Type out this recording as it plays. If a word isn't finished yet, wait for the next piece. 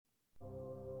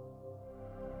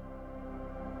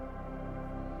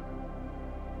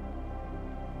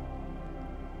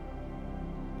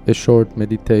a short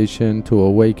meditation to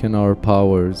awaken our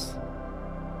powers,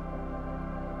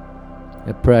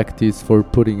 a practice for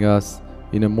putting us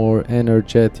in a more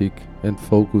energetic and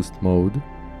focused mode.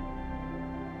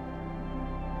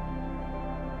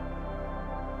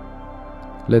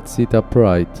 Let's sit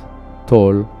upright,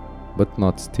 tall but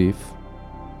not stiff.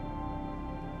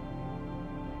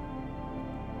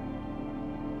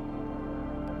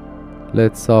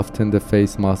 Let's soften the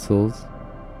face muscles.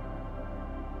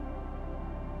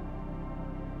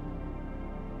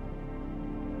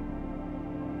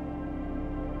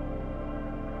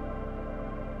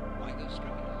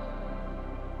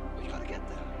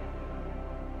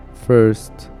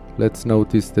 First, let's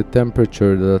notice the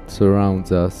temperature that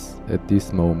surrounds us at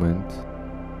this moment.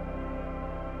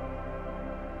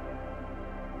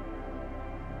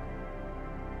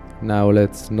 Now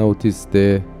let's notice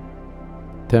the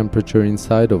temperature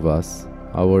inside of us,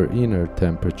 our inner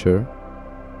temperature.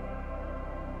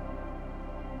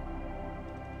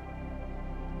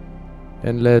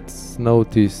 And let's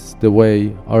notice the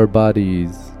way our body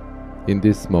is in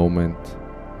this moment.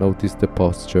 Notice the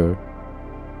posture.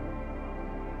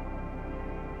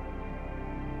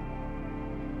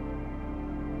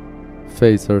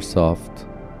 Face are soft.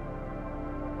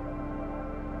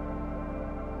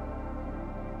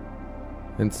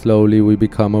 And slowly we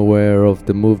become aware of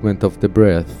the movement of the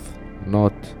breath,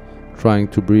 not trying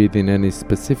to breathe in any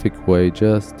specific way,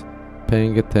 just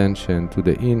paying attention to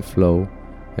the inflow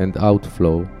and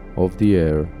outflow of the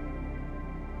air.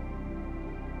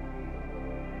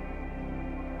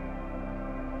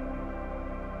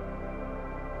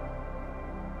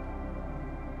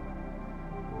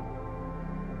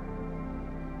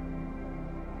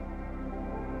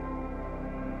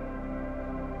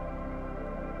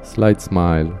 Slight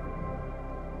smile.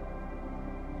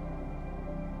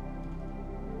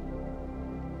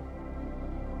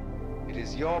 It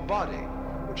is your body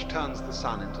which turns the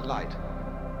sun into light,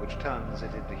 which turns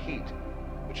it into heat,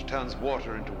 which turns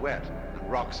water into wet and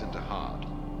rocks into hard.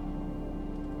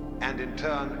 And in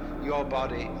turn, your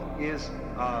body is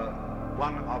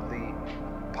one of the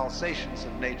pulsations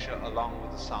of nature along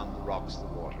with the sun, the rocks, the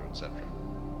water, etc.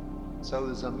 So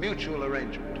there's a mutual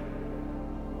arrangement.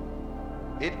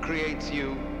 It creates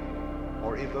you,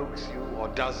 or evokes you, or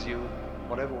does you,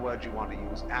 whatever word you want to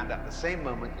use, and at the same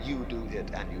moment you do it,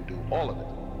 and you do all of it.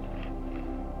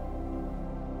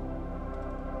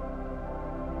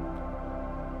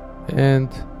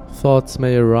 And thoughts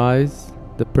may arise.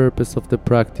 The purpose of the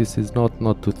practice is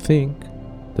not to think.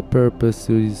 The purpose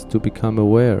is to become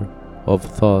aware of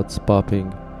thoughts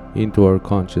popping into our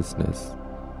consciousness.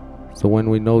 So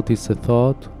when we notice a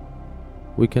thought,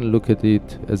 we can look at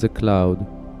it as a cloud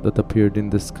that appeared in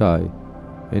the sky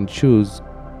and choose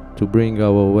to bring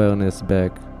our awareness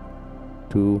back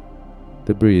to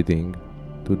the breathing,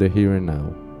 to the here and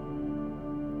now.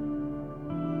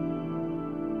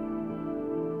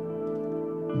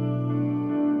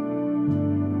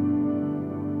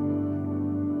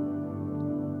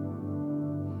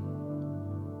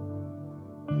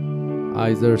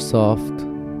 Eyes are soft.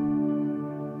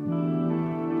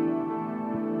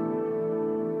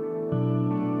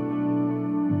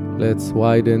 Let's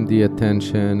widen the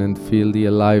attention and feel the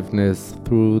aliveness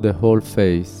through the whole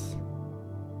face.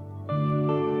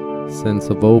 Sense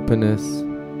of openness,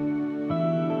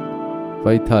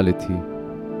 vitality.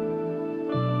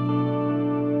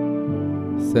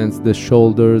 Sense the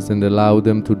shoulders and allow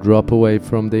them to drop away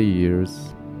from the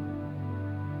ears.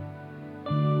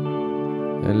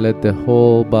 And let the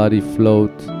whole body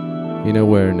float in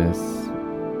awareness.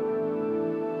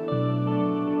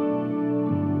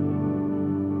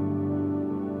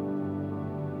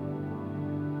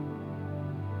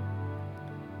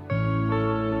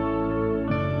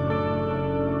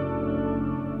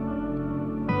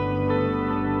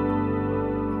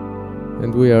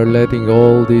 And we are letting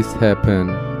all this happen,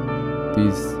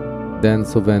 this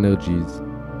dance of energies.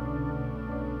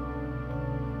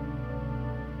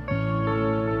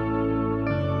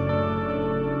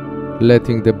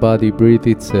 Letting the body breathe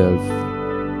itself,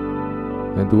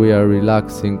 and we are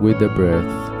relaxing with the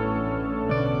breath.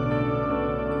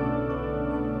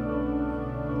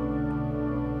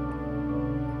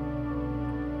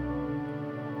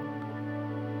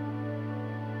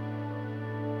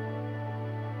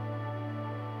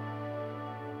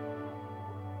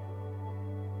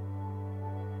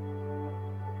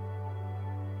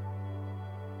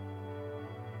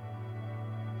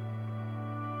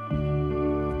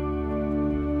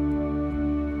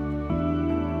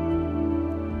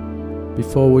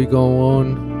 Before we go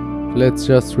on, let's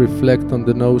just reflect on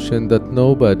the notion that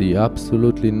nobody,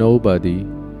 absolutely nobody,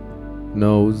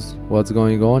 knows what's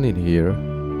going on in here.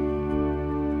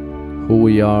 who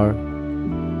we are,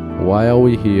 why are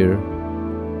we here,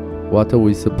 what are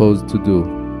we supposed to do?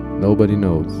 Nobody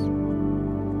knows.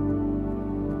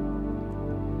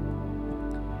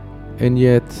 And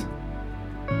yet,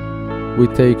 we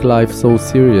take life so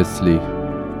seriously,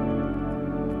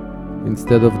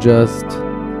 instead of just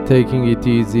taking it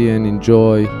easy and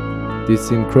enjoy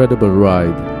this incredible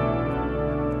ride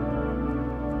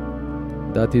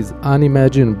that is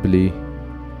unimaginably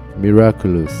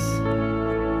miraculous.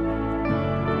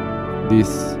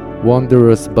 This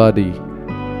wondrous body,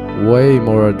 way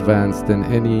more advanced than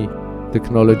any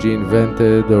technology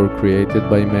invented or created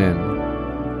by man.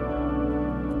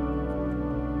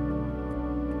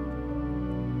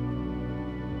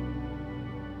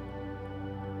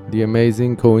 The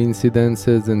amazing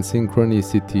coincidences and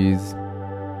synchronicities,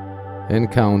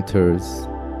 encounters,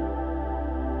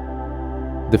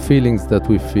 the feelings that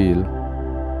we feel,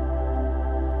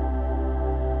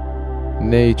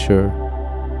 nature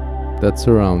that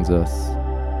surrounds us.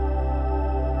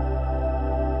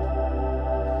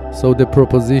 So the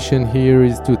proposition here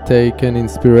is to take an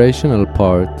inspirational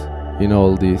part in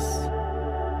all this,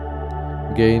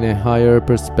 gain a higher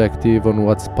perspective on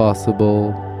what's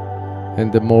possible,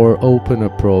 and a more open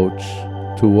approach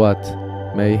to what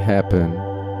may happen.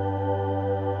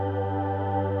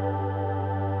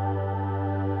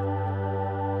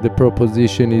 The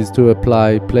proposition is to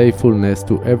apply playfulness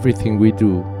to everything we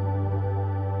do.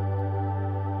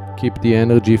 Keep the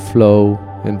energy flow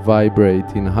and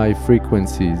vibrate in high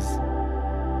frequencies.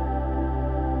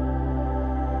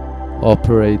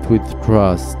 Operate with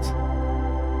trust.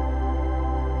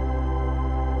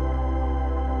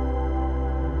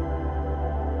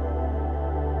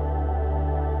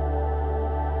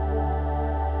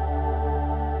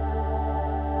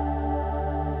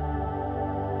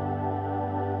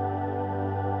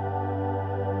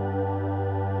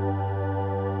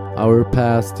 Our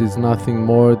past is nothing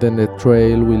more than a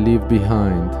trail we leave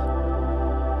behind.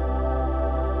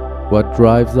 What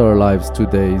drives our lives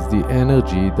today is the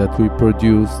energy that we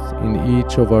produce in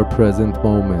each of our present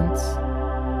moments.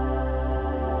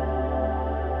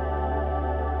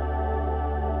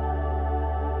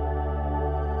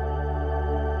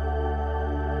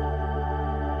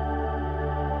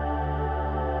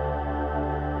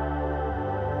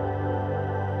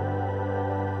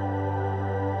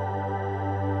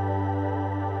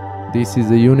 This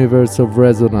is a universe of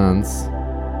resonance,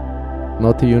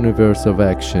 not a universe of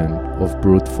action, of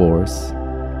brute force.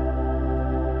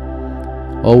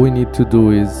 All we need to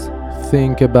do is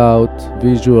think about,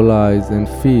 visualize, and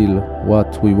feel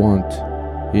what we want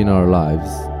in our lives,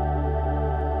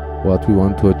 what we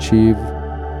want to achieve,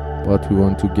 what we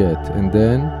want to get, and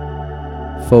then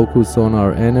focus on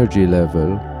our energy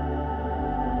level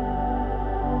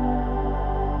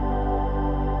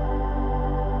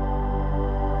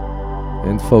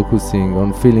and focusing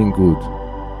on feeling good.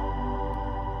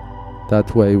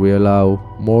 That way we allow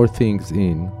more things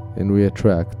in and we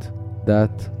attract that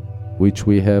which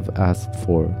we have asked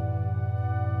for.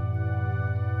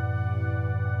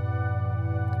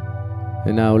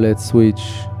 And now let's switch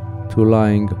to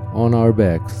lying on our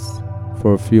backs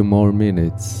for a few more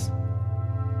minutes.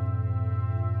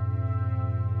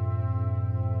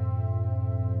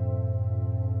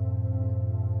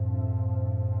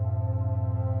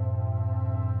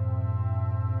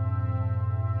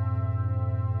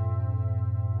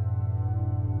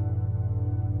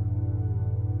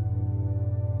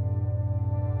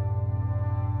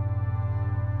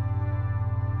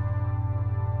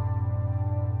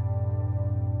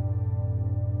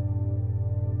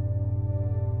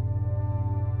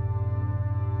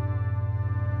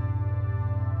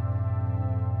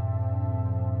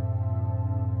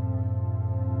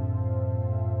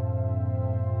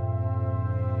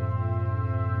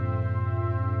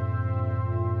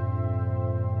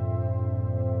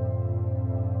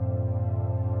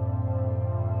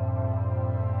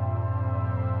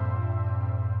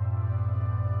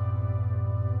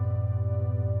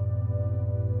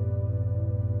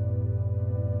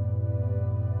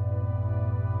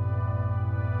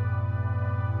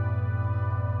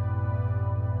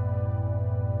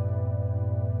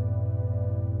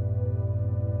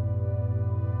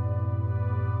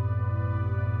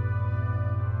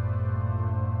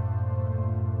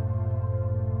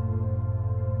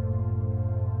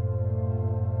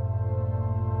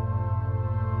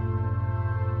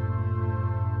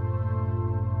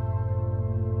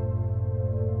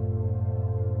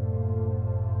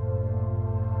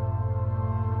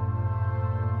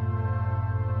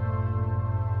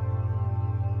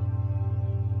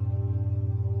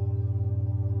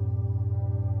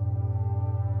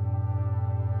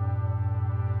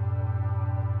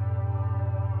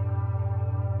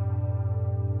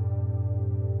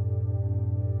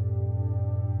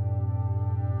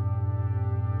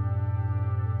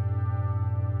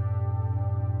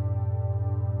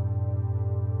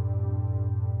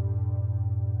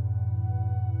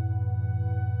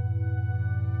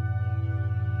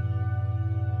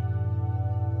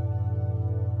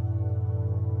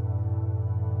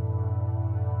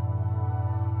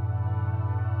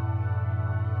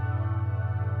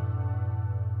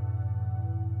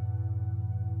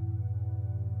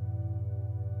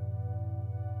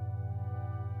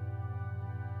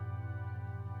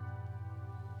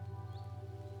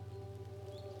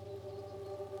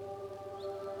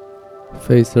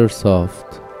 Face are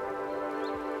soft.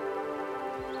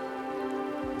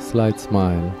 Slight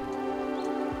smile.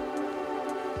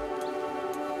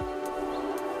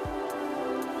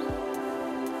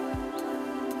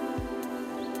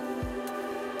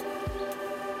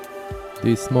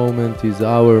 This moment is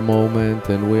our moment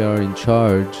and we are in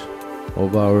charge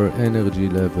of our energy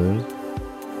level,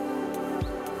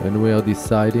 and we are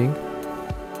deciding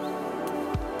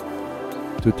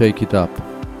to take it up.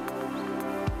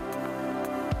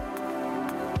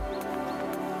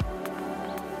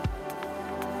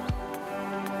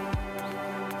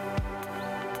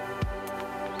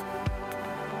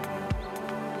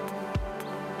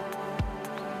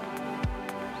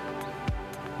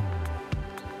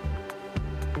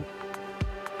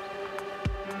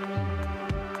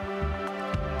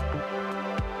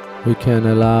 We can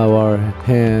allow our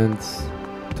hands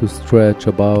to stretch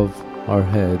above our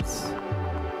heads,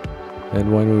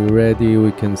 and when we're ready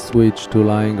we can switch to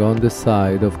lying on the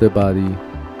side of the body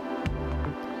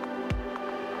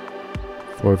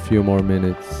for a few more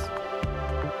minutes.